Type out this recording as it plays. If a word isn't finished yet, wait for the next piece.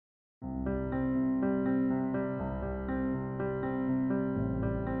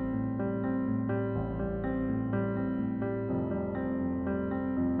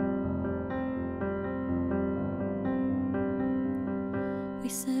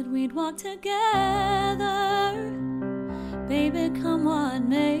said we'd walk together, baby, come what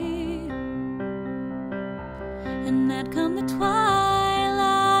may. And that come the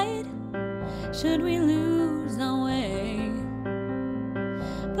twilight, should we lose our way.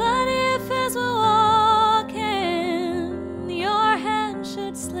 But if as we're walking, your hand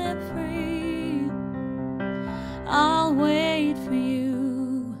should slip free, I'll wait for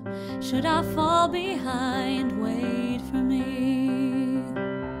you. Should I fall behind, wait for me.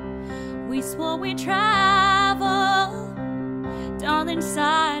 We swore we'd travel, darling,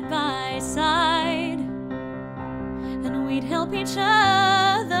 side by side, and we'd help each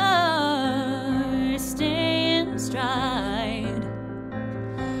other stay in stride.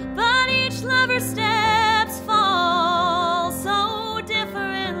 But each lover's steps fall so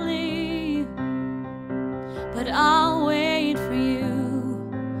differently. But I'll wait for you.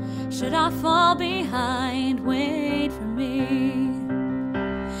 Should I fall behind, wait for me.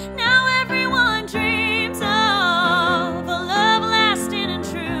 Now everyone dreams of a love lasting and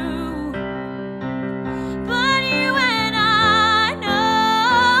true, but you and I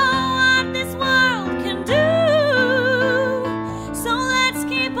know what this world can do. So let's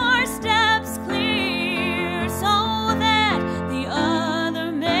keep our steps clear, so that the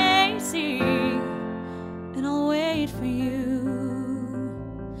other may see. And I'll wait for you.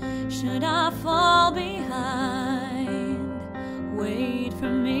 Should I fall behind, wait for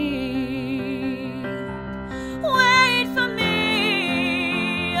me. Wait for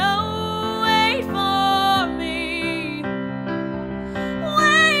me, oh, wait for me.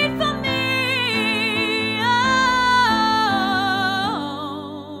 Wait for me, oh.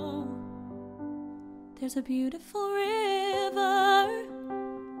 There's a beautiful river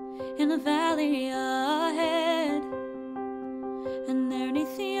in the valley ahead, and there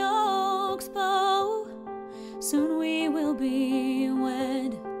 'neath the oaks bow, soon we will be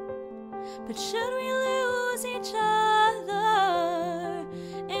wed. But should we lose each other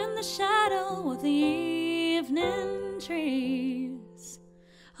in the shadow of the evening trees,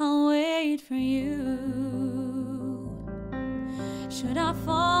 I'll wait for you. Should I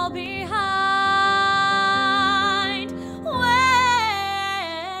fall behind,